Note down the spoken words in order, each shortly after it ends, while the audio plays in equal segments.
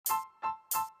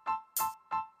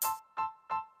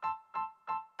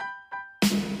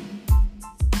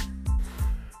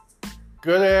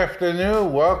Good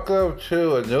afternoon. Welcome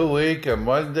to a new week of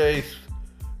Monday's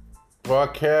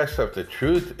broadcast of The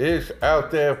Truth Is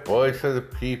Out There, Voice of the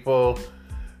People.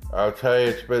 I'll tell you,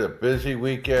 it's been a busy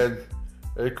weekend,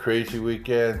 a crazy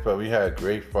weekend, but we had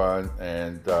great fun.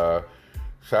 And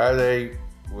Saturday,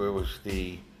 it was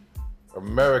the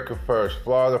America First,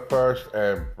 Florida First,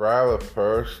 and Broward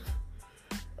First.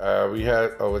 We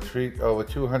had over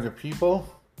 200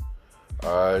 people.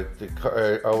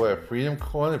 Over at Freedom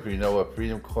Corner, if you know what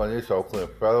Freedom Corner is, Oakland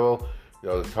Federal,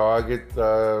 the Target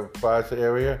Plaza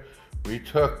area. We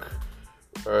took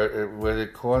where the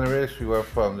corner is. We went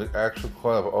from the actual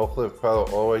corner of Oakland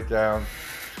Federal all the way down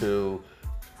to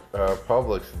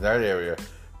Publix in that area.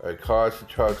 Cars and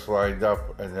trucks lined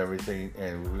up and everything,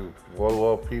 and we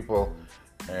wall people,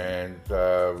 and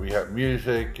we had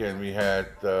music, and we had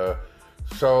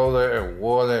soda and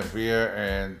water and beer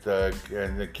and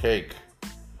the cake.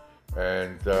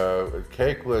 And the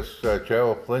cake was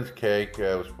General Flint's cake.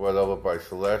 It was brought over by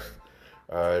Celeste.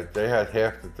 They had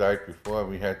half the night before, and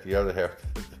we had the other half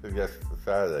yesterday,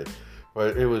 Saturday.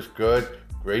 But it was good.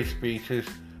 Great speeches.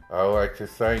 I would like to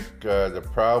thank the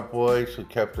Proud Boys who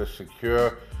kept us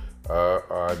secure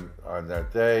on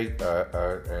that day.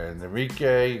 And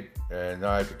Enrique and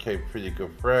I became pretty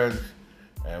good friends,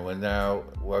 and we're now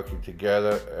working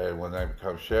together. And when I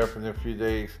become sheriff in a few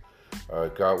days,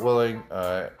 God willing,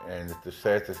 and if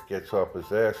DeSantis gets off his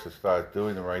ass to start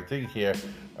doing the right thing here,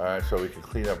 so we can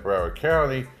clean up Broward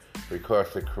County,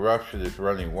 because the corruption is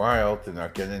running wild, and I'll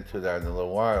get into that in a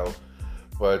little while.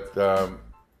 But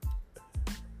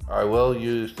I will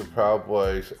use the Proud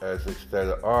Boys as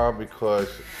extended arm, because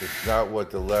it's not what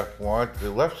the left wants.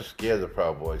 The left is scared of the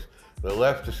Proud Boys. The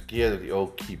left is scared of the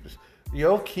Oath Keepers. The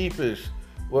Oath Keepers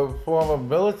were a form of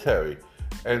military.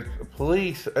 And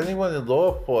police, anyone in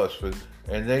law enforcement,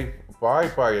 and they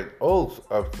abide by an oath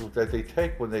that they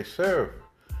take when they serve.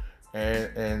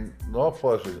 And law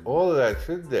enforcement, all of that's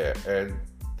in there. And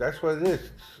that's what it is.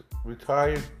 It's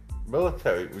retired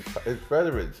military, it's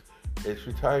veterans, it's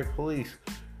retired police,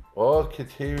 all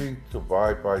continuing to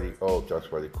abide by the oath.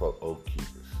 That's why they call it Oath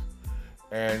Keepers.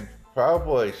 And Proud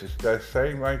Boys is that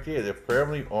same idea. They're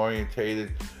family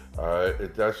orientated.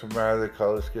 It doesn't matter the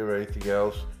color scheme or anything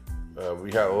else.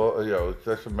 We have all, it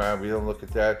doesn't matter. We don't look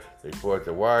at that. They brought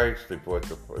their wives, they brought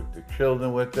the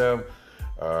children with them,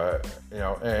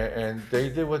 and they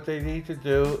did what they need to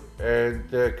do. And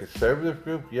the conservative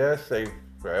group, yes, they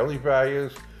family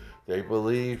values. They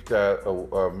believe that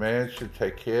a man should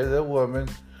take care of their woman,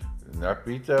 not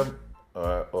beat them,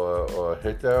 or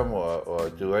hit them, or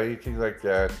do anything like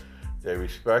that. They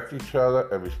respect each other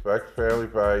and respect family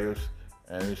values,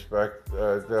 and respect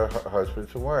their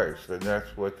husbands and wives, and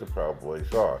that's what the Proud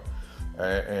Boys are.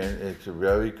 And it's a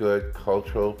very good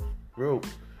cultural group,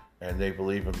 and they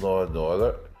believe in law and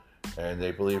order, and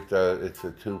they believe that it's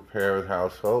a two-parent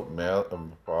household, male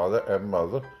and father and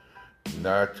mother,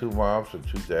 not two moms or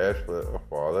two dads, but a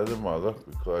father and a mother,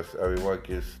 because everyone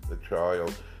gives the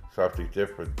child something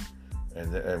different,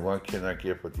 and one cannot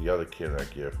give what the other cannot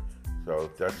give.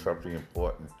 So that's something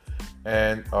important.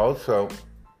 And also,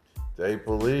 they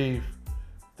believe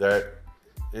that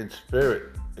in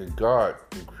spirit, in God,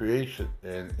 in creation,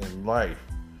 and in life,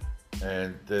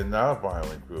 and they're not a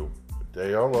violent group.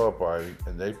 They are law-abiding,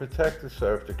 and they protect and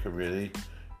serve the community.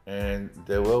 And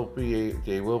they will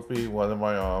be one of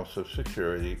my arms of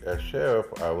security. As sheriff,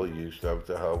 I will use them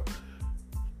to help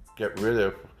get rid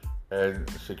of and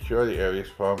secure the areas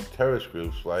from terrorist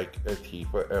groups like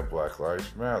Antifa and Black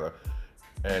Lives Matter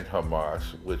and Hamas,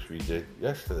 which we did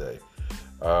yesterday.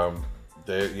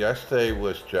 Yesterday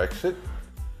was Brexit.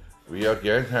 We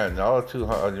again had another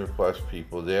 200 plus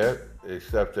people there,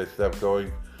 except they stopped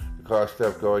going, the car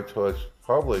stopped going towards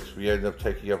Publix. We ended up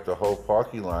taking up the whole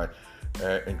parking lot,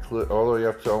 all the way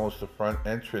up to almost the front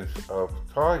entrance of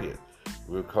Target,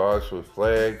 with cars with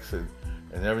flags and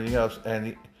everything else.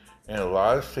 And a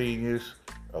lot of seniors,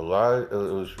 it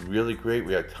was really great.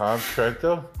 We had Tom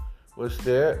Trento was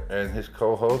there, and his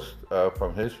co-host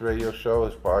from his radio show,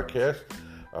 his podcast.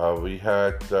 We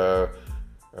had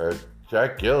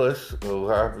Jack Gillis, who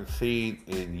I haven't seen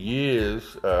in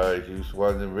years. He was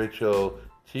one of the original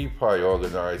Tea Party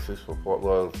organizers for Fort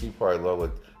Lauderdale Tea Party, along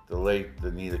with the late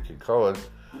Anita Kincohen.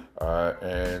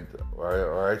 And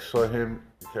I saw him,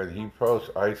 and he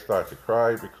posted, I started to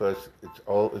cry, because it's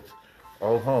old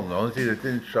home. The only thing that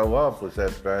didn't show up was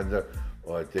Ed Bender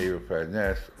or David Van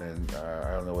Ness, and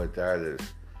I don't know what that is.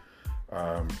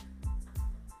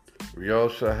 We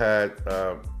also had,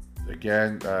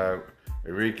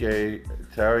 Enrique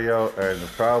Tarrio and the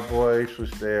Proud Boys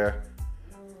was there.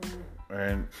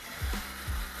 And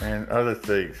and other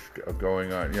things are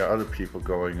going on. Other people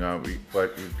going on.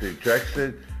 But the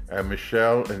Jackson and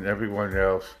Michelle and everyone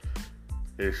else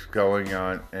is going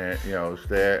on, and it's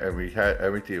there. And we had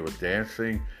everything. There was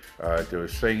dancing, there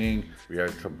was singing. We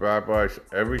had some rabbis.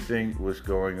 Everything was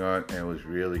going on, and it was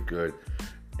really good.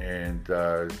 And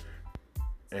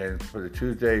for the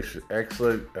 2 days,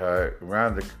 excellent.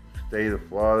 Around the state of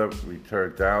Florida, we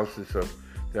turned thousands of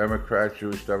Democrats,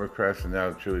 Jewish Democrats, and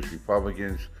now Jewish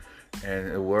Republicans, and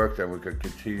it worked. And we're going to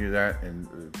continue that, and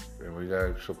we're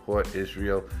going to support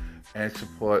Israel and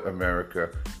support America,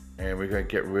 and we're going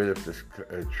to get rid of this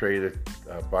traitor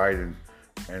Biden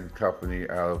and company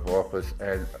out of office,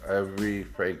 and every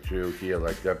fake Jew here,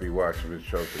 like Debbie Wasserman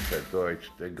shows us said Deutsch,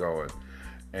 they're going.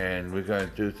 And we're going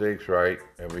to do things right,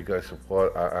 and we're going to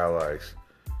support our allies.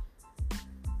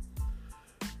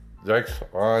 Next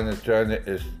on the agenda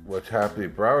is what's happening.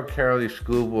 Broward County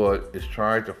School Board is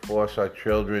trying to force our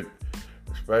children,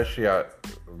 especially our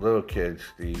little kids,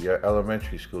 the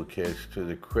elementary school kids, to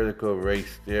the critical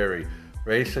race theory.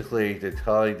 Basically, they're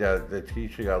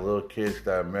teaching our little kids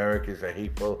that America is a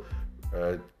hateful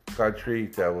country,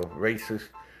 that we're racist,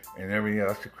 and everything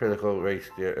else. The critical race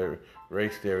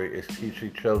theory is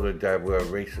teaching children that we're a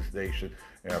racist nation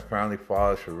and our founding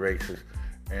fathers were racist,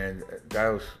 and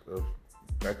that's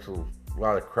a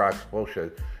lot of crock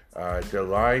bullshit. They're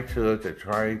lying to it. They're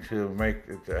trying to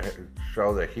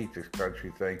show they hate this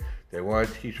country thing. They want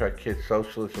to teach our kids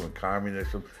socialism and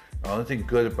communism. The only thing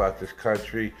good about this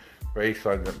country, based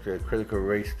on the critical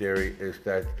race theory, is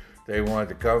that they want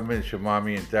the government is your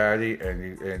mommy and daddy,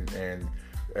 and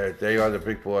they are the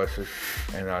big bosses,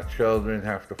 and our children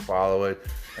have to follow it,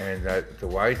 and that the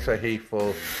whites are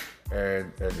hateful,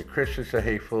 and the Christians are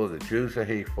hateful, the Jews are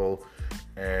hateful,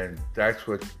 and that's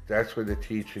what they're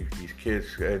teaching these kids,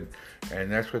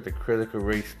 and that's what the critical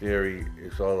race theory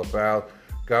is all about.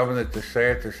 Governor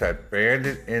DeSantis had banned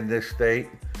it in this state.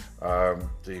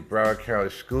 The Broward County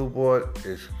School Board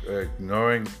is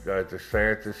ignoring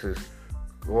DeSantis'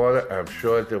 order. I'm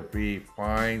sure there'll be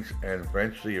fines and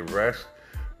eventually arrests.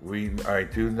 I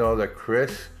do know that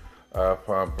Chris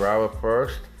from Broward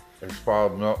First has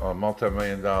filed a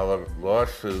multi-million-dollar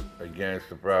lawsuit against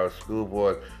the Broward School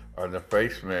Board on the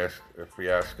face mask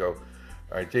fiasco.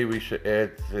 I think we should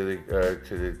add to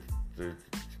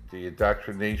the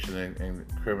indoctrination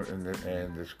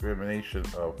and discrimination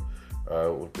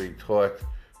of being taught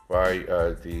by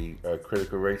the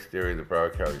critical race theory in the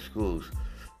Broward County schools.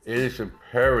 It is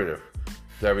imperative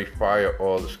that we fire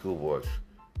all the school boards.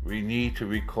 We need to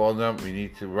recall them. We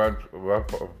need to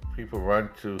people run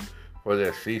for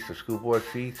their seats, the school board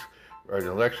seats. At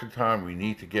election time, we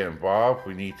need to get involved.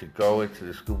 We need to go into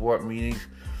the school board meetings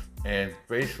and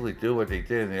basically do what they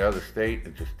did in the other state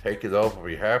and just take it over if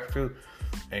we have to,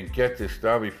 and get this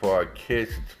done before our kids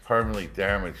is permanently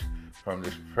damaged from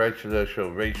this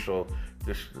prejudicial, racial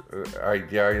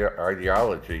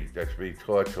ideology that's being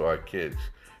taught to our kids.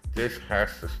 This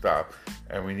has to stop,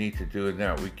 and we need to do it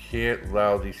now. We can't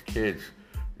allow these kids,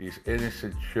 these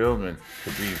innocent children, to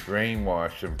be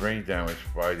brainwashed and brain damaged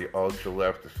by the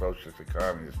ultra-left, the socialists, and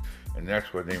communists, and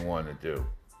that's what they want to do.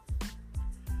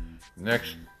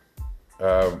 Next,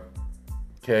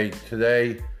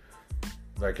 today,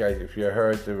 if you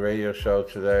heard the radio show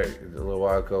today, a little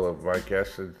while ago of my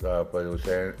guest, but it was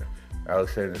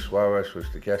Alexander Suarez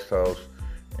was the guest host,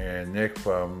 and Nick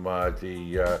from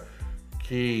the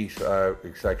Keys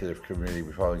Executive Committee,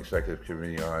 we're following Executive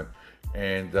Committee on,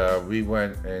 and we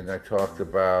went and I talked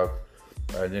about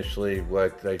initially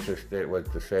what they just did, what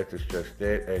DeSantis just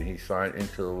did, and he signed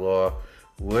into the law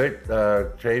with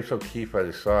James O'Keefe at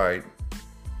his side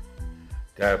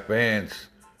that bans,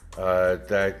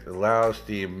 that allows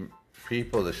the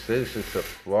people, the citizens of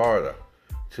Florida,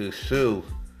 to sue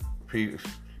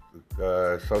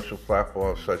social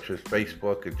platforms such as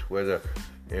Facebook and Twitter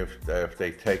if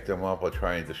they take them up or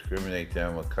try and discriminate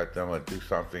them or cut them or do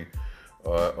something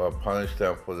or punish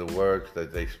them for the words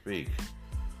that they speak.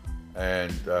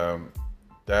 And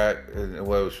what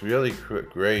was really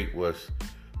great was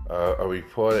a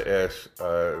reporter asked,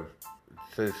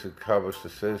 citizen covers the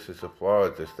citizens of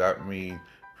Florida, does that mean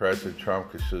President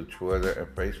Trump could sue Twitter and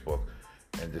Facebook?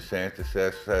 And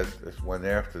DeSantis went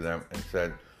after them and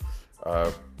said,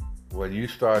 when you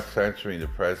start censoring the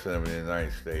President of the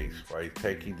United States by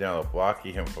taking down or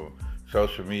blocking him from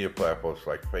social media platforms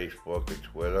like Facebook and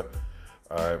Twitter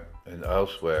and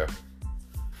elsewhere,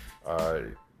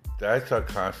 that's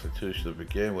unconstitutional to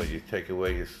begin with. You take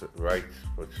away his rights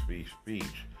for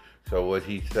speech. So what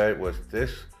he said was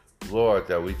this law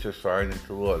that we just signed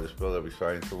into law, this bill that we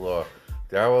signed into law,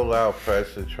 that will allow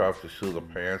President Trump to sue the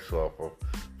pants off of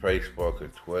Facebook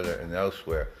and Twitter and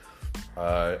elsewhere.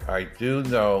 I do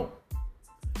know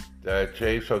that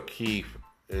James O'Keefe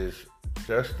is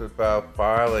just about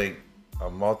filing a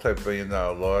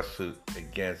multi-billion-dollar lawsuit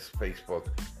against Facebook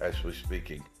as we're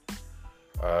speaking,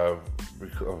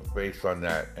 based on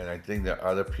that. And I think there are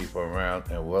other people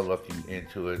around, and we're looking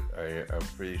into it. I'm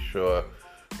pretty sure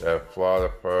that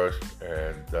Florida First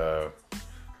and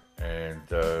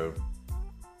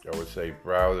I would say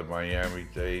Broward and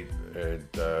Miami-Dade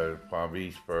and Palm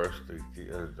Beach First,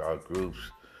 our groups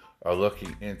are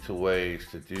looking into ways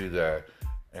to do that.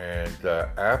 And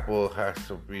Apple has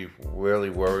to be really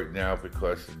worried now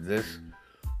because this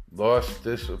lost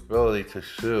this ability to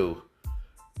sue.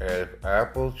 And if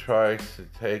Apple tries to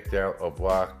take down or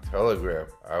block Telegram,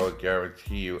 I would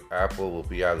guarantee you Apple will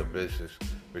be out of business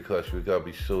because we're going to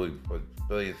be suing for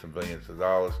billions and billions of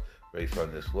dollars based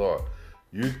on this law.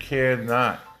 You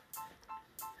cannot,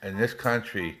 in this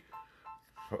country,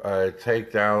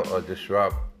 take down or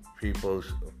disrupt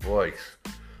people's voice,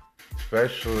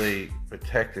 especially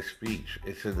protected speech.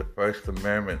 It's in the First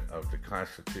Amendment of the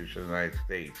Constitution of the United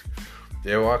States.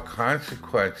 There are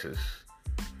consequences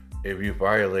if you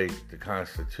violate the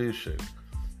Constitution.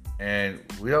 And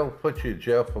we don't put you in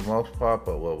jail for the most part,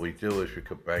 but what we do is we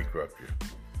could bankrupt you.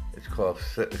 It's called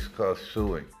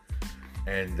suing.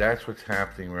 And that's what's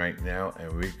happening right now,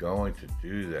 and we're going to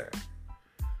do that.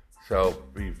 So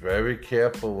be very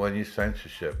careful when you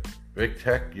censorship. Big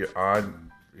tech, you're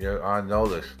on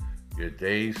notice. Your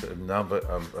days are numbered,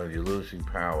 you're losing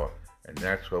power. And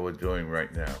that's what we're doing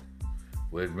right now.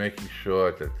 We're making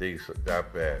sure that things are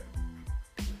not bad.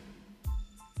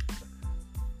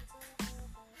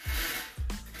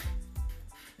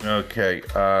 Okay,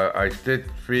 I did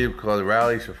Freedom Call, the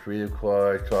rallies for Freedom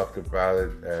Call. I talked about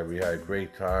it. We had a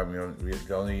great time.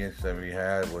 The only incident we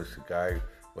had was the guy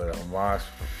with a Hamas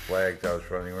flag that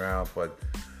was running around. But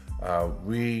I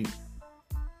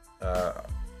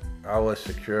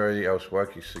was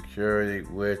working security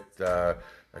with a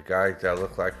guy that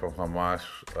looked like from Hamas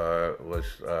was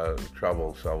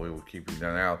trouble, so we were keeping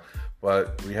them out.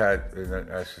 But we had,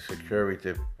 as a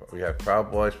security, we had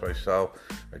Proud Boys, myself,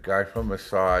 a guy from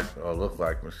Mossad, or looked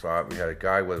like Mossad. We had a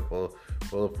guy with a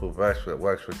bulletproof vest that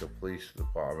works with the police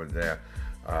department there.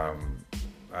 I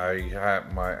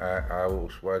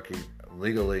was working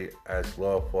legally as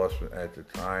law enforcement at the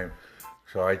time,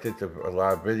 so I did a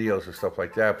lot of videos and stuff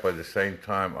like that. But at the same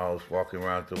time, I was walking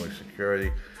around doing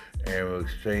security, and we were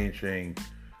exchanging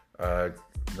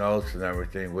notes and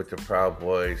everything with the Proud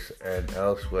Boys and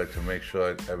elsewhere to make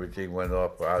sure everything went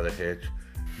off without a hitch.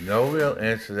 No real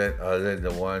incident other than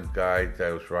the one guy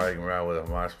that was riding around with a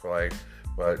Hamas flag,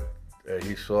 but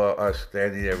he saw us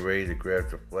standing there ready to grab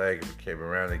the flag and we came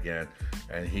around again,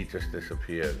 and he just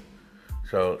disappeared.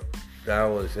 So that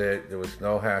was it. There was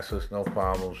no hassles, no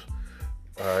problems.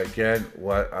 Again,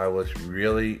 what I was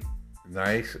really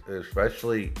nice,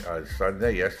 especially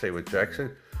Sunday, yesterday with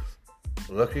Jackson,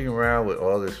 looking around with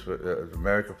all this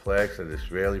American flags and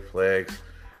Israeli flags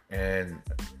and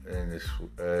this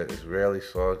Israeli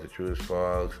songs, the Jewish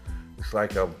songs. It's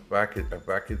like I'm back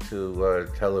into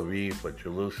Tel Aviv or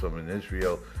Jerusalem in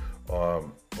Israel,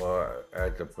 or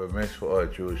at the bar mitzvah or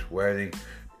a Jewish wedding.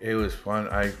 It was fun.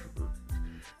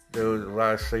 There was a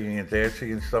lot of singing and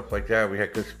dancing and stuff like that. We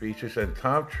had good speeches. And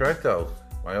Tom Trento,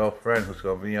 my old friend who's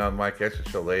going to be on Mike Esser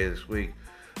show later this week,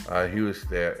 he was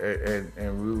there,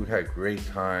 and we had a great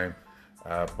time.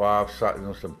 Bob Sutton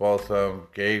was in both of them.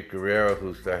 Gabe Guerrero,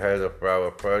 who's the head of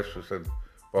Broward First, was in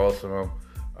both of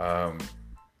them.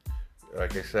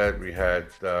 Like I said, we had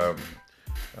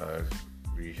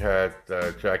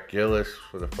Jack Gillis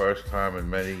for the first time in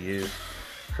many years.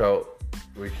 So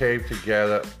we came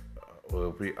together.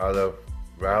 There'll be other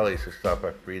rallies and stuff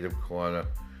at Freedom Corner,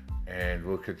 and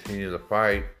we'll continue to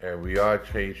fight, and we are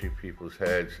changing people's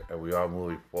heads, and we are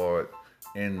moving forward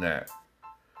in that.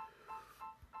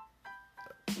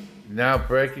 Now,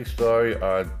 breaking story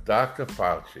on Dr.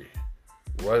 Fauci.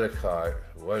 What a guy,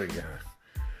 what a guy.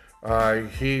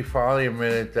 He finally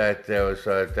admitted that there was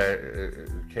that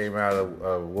came out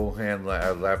of Wuhan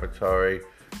laboratory,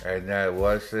 and that it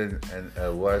wasn't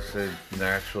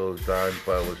natural done,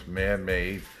 but it was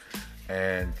man-made,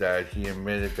 and that he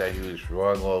admitted that he was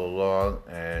wrong all along.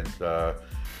 And I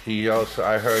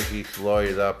heard he's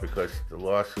lawyered up because the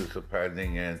lawsuits are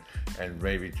pending, and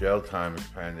maybe jail time is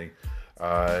pending.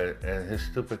 And his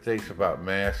stupid things about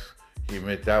masks, he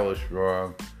admitted that was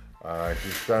wrong.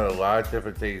 He's done a lot of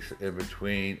different things in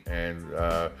between, and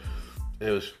it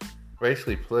was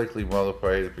basically politically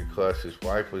motivated because his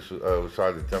wife was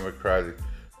on the Democratic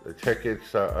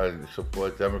tickets and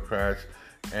support Democrats,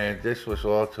 and this was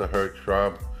all to hurt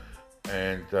Trump,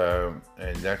 and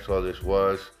that's all this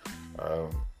was.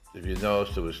 if you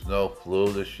notice, there was no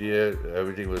flu this year.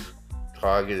 Everything was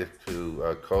targeted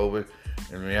to COVID.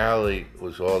 In reality, it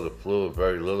was all the flu and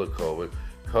very little COVID.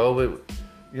 COVID,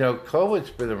 COVID's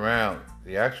been around.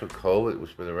 The actual COVID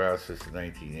was been around since the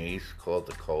 1980s, called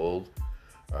the cold.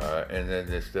 And then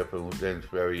there's different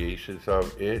variations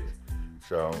of it.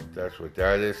 So that's what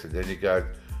that is. And then you got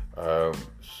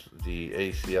the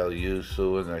ACLU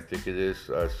suing, I think it is,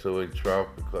 suing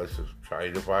Trump because of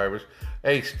China virus.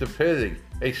 Hey, stupidity.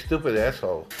 Hey, stupid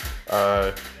asshole.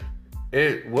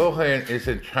 Wuhan is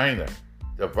in China.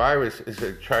 The virus is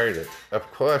in China.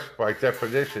 Of course, by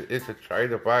definition, it's a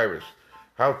China virus.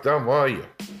 How dumb are you?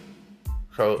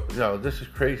 So, this is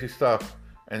crazy stuff,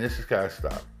 and this has got to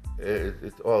stop.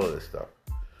 It's all of this stuff.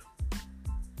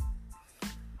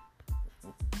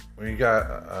 We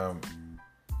got,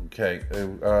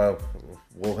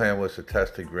 Wuhan was a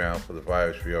testing ground for the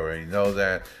virus. We already know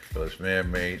that. It was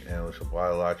man-made, and it was a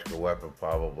biological weapon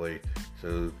probably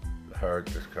to hurt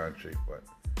this country. But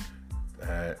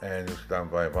and it was done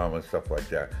by Obama and stuff like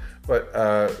that. But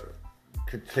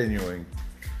continuing,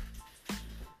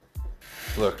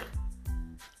 look,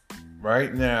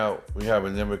 right now we have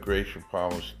an immigration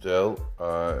problem still.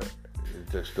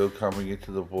 They're still coming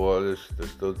into the borders. They're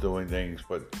still doing things,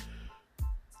 but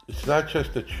it's not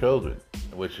just the children,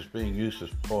 which is being used as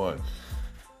pawns.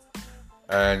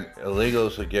 And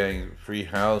illegals are getting free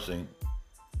housing,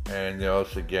 and they're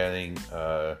also getting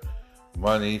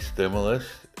money, stimulus,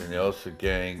 and they're also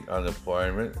getting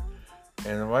unemployment.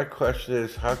 And my question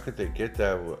is, how could they get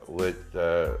that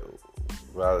without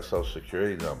a Social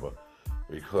Security number?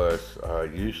 Because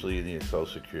usually you need a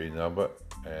Social Security number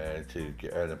and to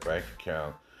get a bank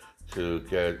account to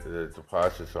get the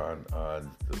deposits on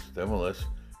the stimulus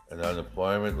and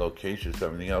unemployment, locations,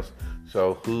 everything else.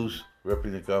 So who's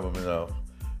ripping the government off?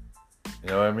 You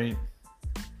know what I mean?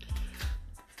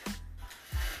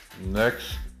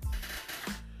 Next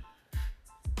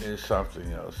is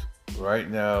something else. Right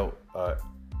now,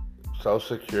 Social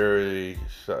Security,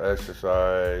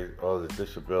 SSI, all the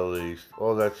disabilities,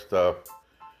 all that stuff,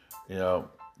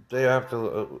 they have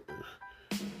to,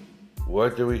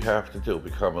 what do we have to do?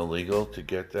 Become illegal to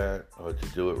get that or to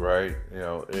do it right?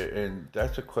 And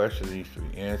that's a question that needs to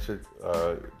be answered.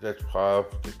 That's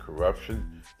part of the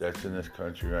corruption that's in this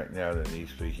country right now that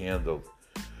needs to be handled.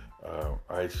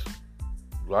 I'd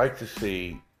like to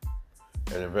see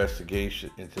an investigation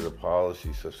into the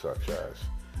policies of such as.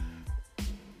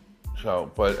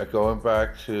 But going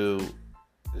back to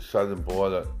the southern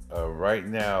border, right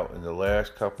now, in the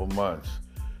last couple months,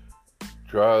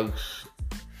 drugs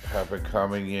have been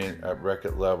coming in at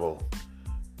record level.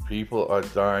 People are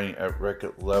dying at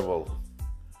record level.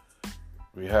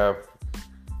 We have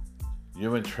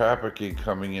human trafficking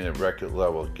coming in at record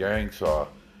level. Gangs are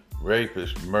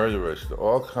rapists, murderers, they're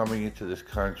all coming into this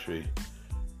country.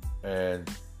 And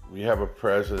we have a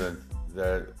president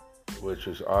which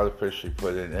was artificially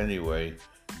put in anyway,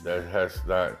 that has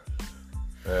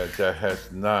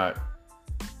not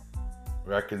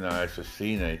recognized or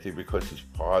seen anything because he's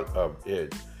part of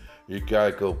it. You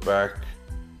gotta go back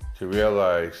to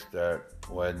realize that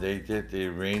when they did the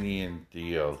Iranian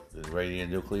deal, the Iranian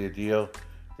nuclear deal,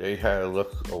 they had to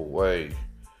look away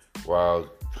while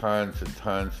tons and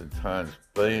tons and tons,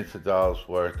 billions of dollars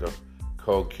worth of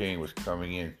cocaine was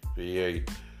coming in via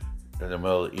in the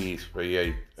Middle East,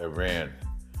 via Iran,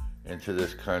 into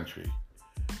this country.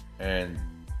 And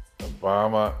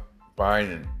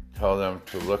Biden told them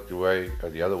to look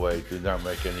the other way, do not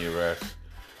make any arrests,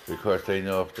 because they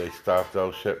know if they stop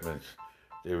those shipments,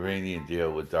 the Iranian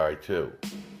deal would die too.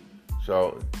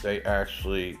 So they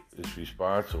actually is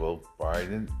responsible,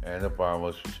 Biden and Obama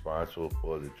is responsible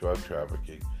for the drug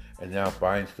trafficking. And now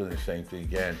Biden's doing the same thing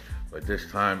again, but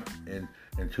this time in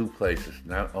two places,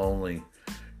 not only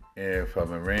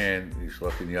from Iran, he's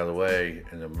looking the other way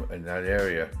in that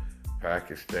area,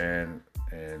 Pakistan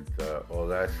and all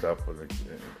that stuff, with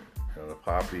the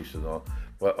poppies and all,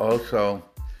 but also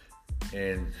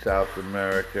in South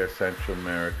America, Central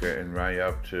America, and right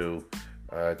up to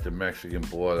the Mexican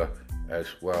border, as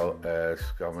well as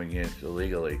coming in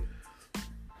illegally.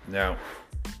 Now,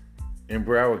 in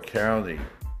Broward County,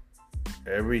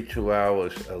 every 2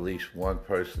 hours, at least one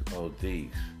person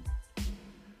ODs.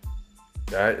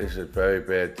 That is a very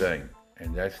bad thing,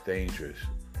 and that's dangerous,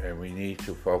 and we need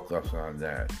to focus on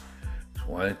that. It's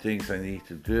one of the things I need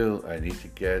to do. They need to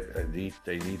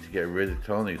get rid of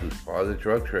Tony, who's part of the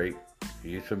drug trade.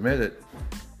 He's admitted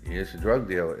he is a drug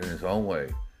dealer in his own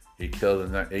way. He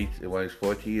killed when he was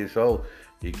 14 years old.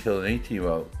 He killed an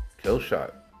 18-year-old, kill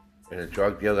shot, in a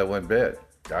drug deal that went bad.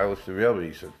 That was the real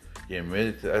reason. He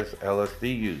admitted to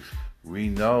LSD use. We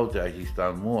know that he's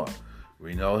done more.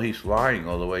 We know he's lying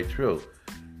all the way through.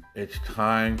 It's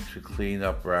time to clean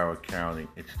up Broward County.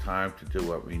 It's time to do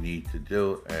what we need to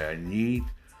do. And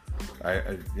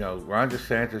Ron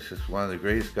DeSantis is one of the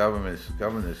greatest governors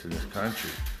in this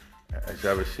country I've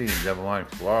ever seen, never mind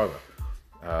Florida.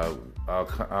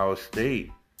 Our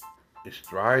state is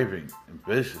thriving in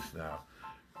business now.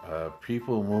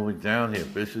 People are moving down here.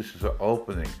 Businesses are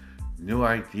opening. New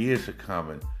ideas are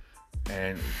coming.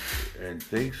 And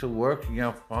things are working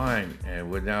out fine.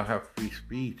 And we now have free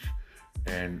speech.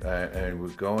 And we're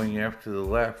going after the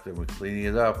left, and we're cleaning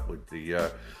it up with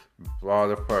the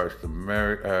Florida first,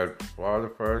 Florida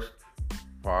first,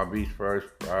 Palm Beach first,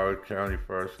 Broward County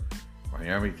first,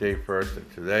 Miami-Dade first,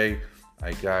 and today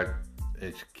I got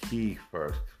it's Key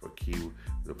first for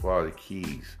the Florida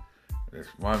Keys. It's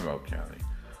Monroe County.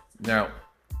 Now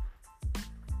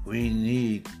we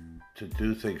need to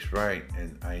do things right,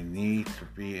 and I need to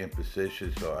be in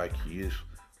position so I can use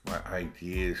my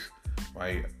ideas,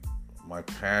 my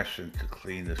passion to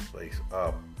clean this place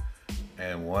up.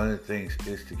 And one of the things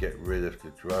is to get rid of the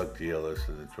drug dealers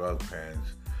and the drug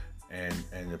pens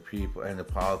and the people and the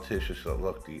politicians that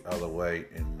look the other way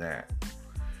in that.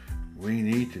 We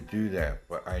need to do that,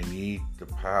 but I need the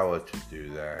power to do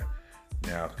that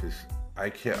now, because I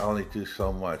can only do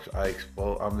so much.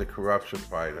 I'm the corruption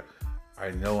fighter.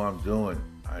 I know I'm doing.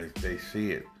 They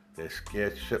see it. They're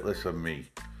scared shitless of me.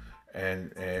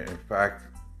 And in fact,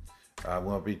 I'm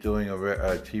going to be doing a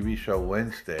TV show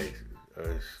Wednesday.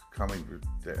 It's coming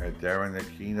Darren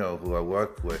Aquino, who I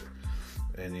worked with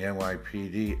in the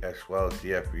NYPD as well as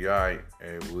the FBI,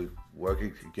 and we're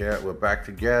working together. We're back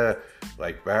together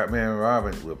like Batman and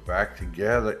Robin. We're back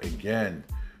together again,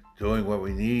 doing what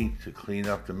we need to clean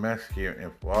up the mess here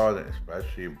in Florida,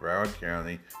 especially in Broward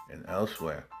County and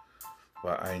elsewhere.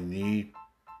 But I need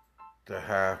to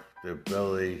have the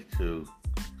ability to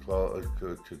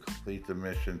complete the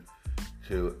mission,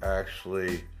 to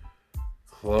actually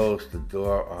close the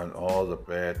door on all the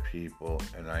bad people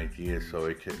and ideas so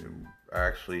it can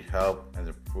actually help and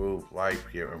improve life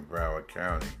here in Broward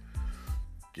County.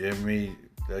 Give me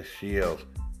the shield,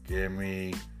 give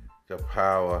me the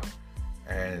power,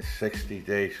 and in 60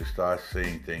 days you start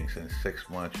seeing things. In 6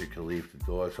 months you can leave the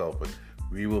doors open.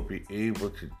 We will be able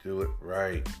to do it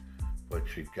right. But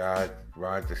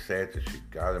Ron DeSantis, you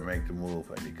got to make the move,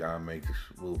 and you got to make this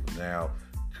move now.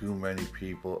 Too many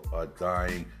people are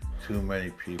dying. Too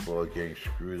many people are getting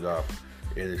screwed up.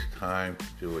 It is time to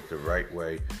do it the right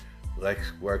way.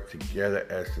 Let's work together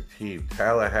as a team.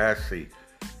 Tallahassee,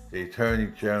 the Attorney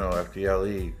General,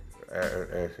 FDLE,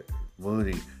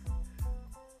 Moody,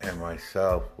 and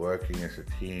myself working as a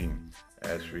team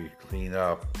as we clean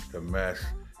up the mess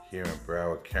here in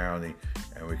Broward County,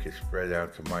 and we can spread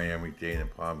out to Miami-Dade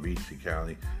and Palm Beach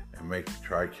County and make the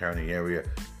Tri-County area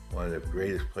one of the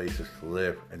greatest places to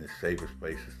live and the safest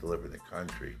places to live in the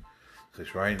country.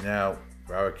 Because right now,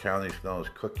 Broward County is known as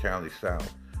Cook County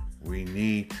South. We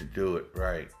need to do it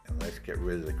right, and let's get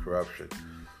rid of the corruption.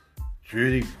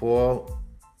 Judy Paul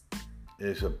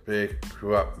is a big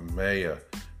corrupt mayor.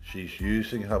 She's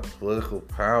using her political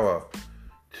power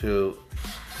to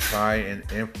try and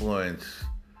influence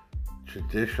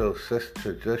judicial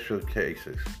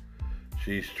cases.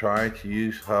 She's trying to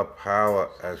use her power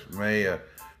as mayor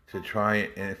to try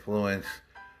and influence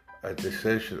a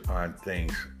decision on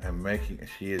things, and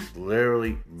she is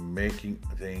literally making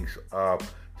things up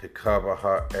to cover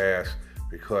her ass,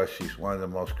 because she's one of the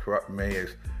most corrupt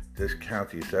mayors this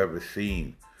county's ever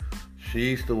seen.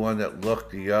 She's the one that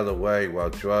looked the other way while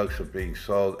drugs are being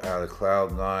sold out of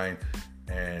Cloud 9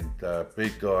 and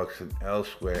Big Dogs and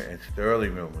elsewhere, and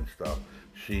Sterling Room and stuff.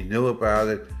 She knew about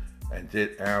it and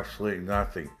did absolutely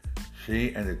nothing.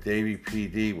 She and the Davie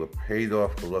PD were paid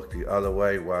off to look the other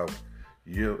way while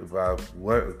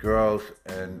girls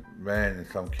and men in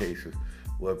some cases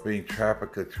were being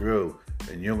trafficked through,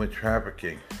 and human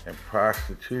trafficking and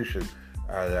prostitution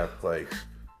out of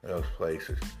those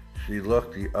places. She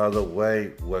looked the other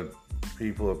way when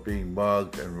people are being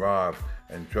mugged and robbed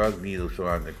and drug needles are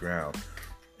on the ground.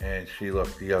 And she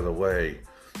looked the other way.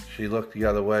 She looked the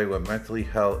other way when mentally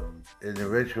health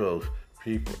individuals,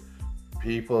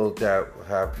 people that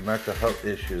have mental health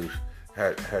issues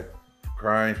had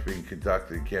crimes being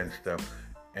conducted against them,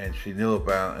 and she knew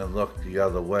about it and looked the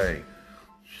other way.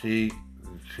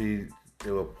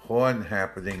 There were porn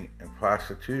happening and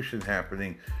prostitution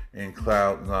happening in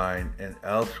Cloud 9 and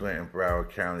elsewhere in Broward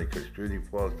County, because Judy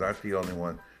Paul is not the only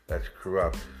one that's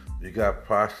corrupt. You got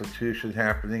prostitution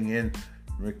happening in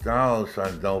McDonald's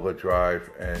on Nova Drive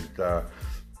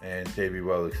and Davie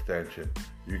Road Extension.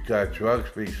 You got drugs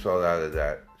being sold out of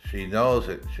that. She knows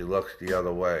it. She looks the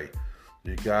other way.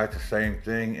 You got the same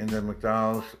thing in the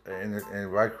McDonald's and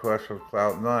right across from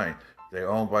Cloud 9. They're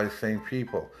owned by the same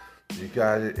people. You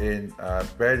got it in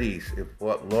Betty's in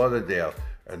Fort Lauderdale,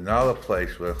 another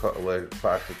place where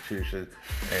prostitution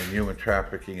and human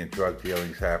trafficking and drug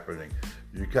dealing is happening.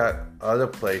 You got other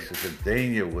places in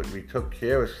Dania where we took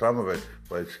care of some of it,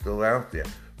 but it's still out there.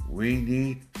 We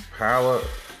need power.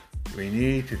 We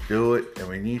need to do it, and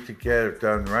we need to get it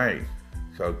done right.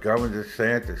 So Governor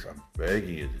DeSantis, I'm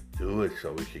begging you to do it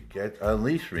so we can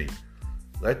unleash me.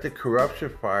 Let the corruption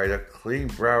fighter clean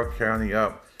Broward County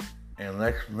up, and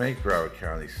let's make Broward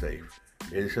County safe.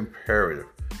 It is imperative.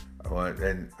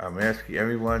 And I'm asking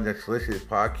everyone that's listening to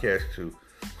the podcast to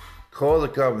call the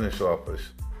governor's office.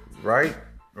 Write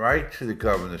to the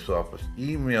governor's office.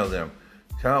 Email them.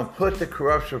 Tell them, put the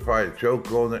corruption fighter, Joe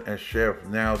Golden, as sheriff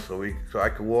now, so I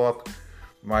could walk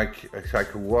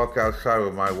outside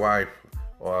with my wife,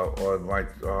 or my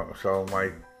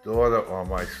daughter or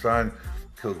my son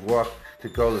could walk to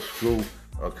go to school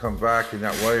or come back and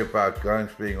not worry about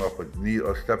guns being off a needle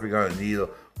or stepping on a needle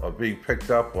or being picked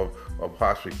up or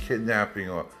possibly kidnapping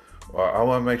or I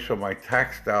want to make sure my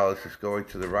tax dollars is going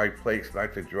to the right place,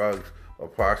 not to drugs or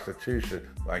prostitution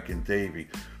like in Davie.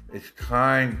 It's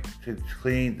time to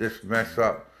clean this mess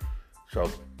up.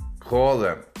 So call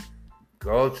them.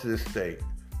 Go to the state.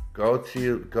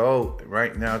 Go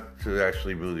right now to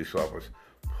Ashley Moody's office.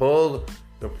 Pull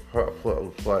the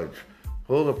plunge.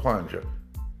 Pull the plunger.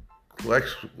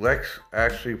 Let's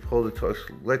actually pull the toast.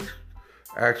 Let's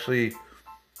actually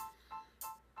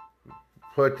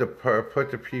put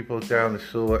the people down the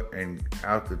sewer and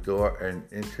out the door and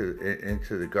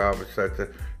into the garbage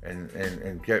center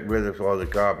and get rid of all the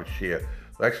garbage here.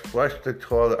 Let's flush the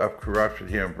toilet of corruption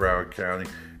here in Broward County,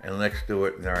 and let's do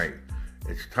it right.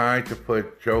 It's time to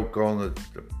put Joe Golden,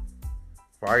 the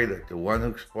fighter, the one who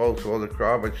exposed all the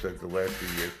garbage the last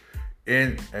few years,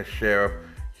 in as sheriff.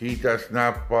 He does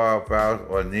not bow out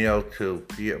or kneel to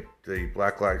the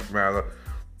Black Lives Matter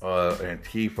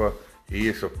Antifa. He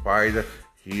is a fighter.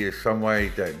 He is somebody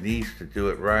that needs to do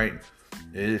it right.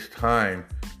 It is time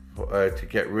to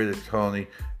get rid of Tony,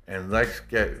 and let's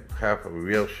have a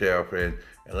real sheriff in,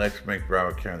 and let's make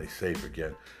Broward County safe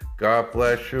again. God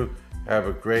bless you. Have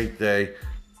a great day,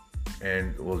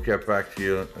 and we'll get back to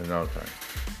you in no time.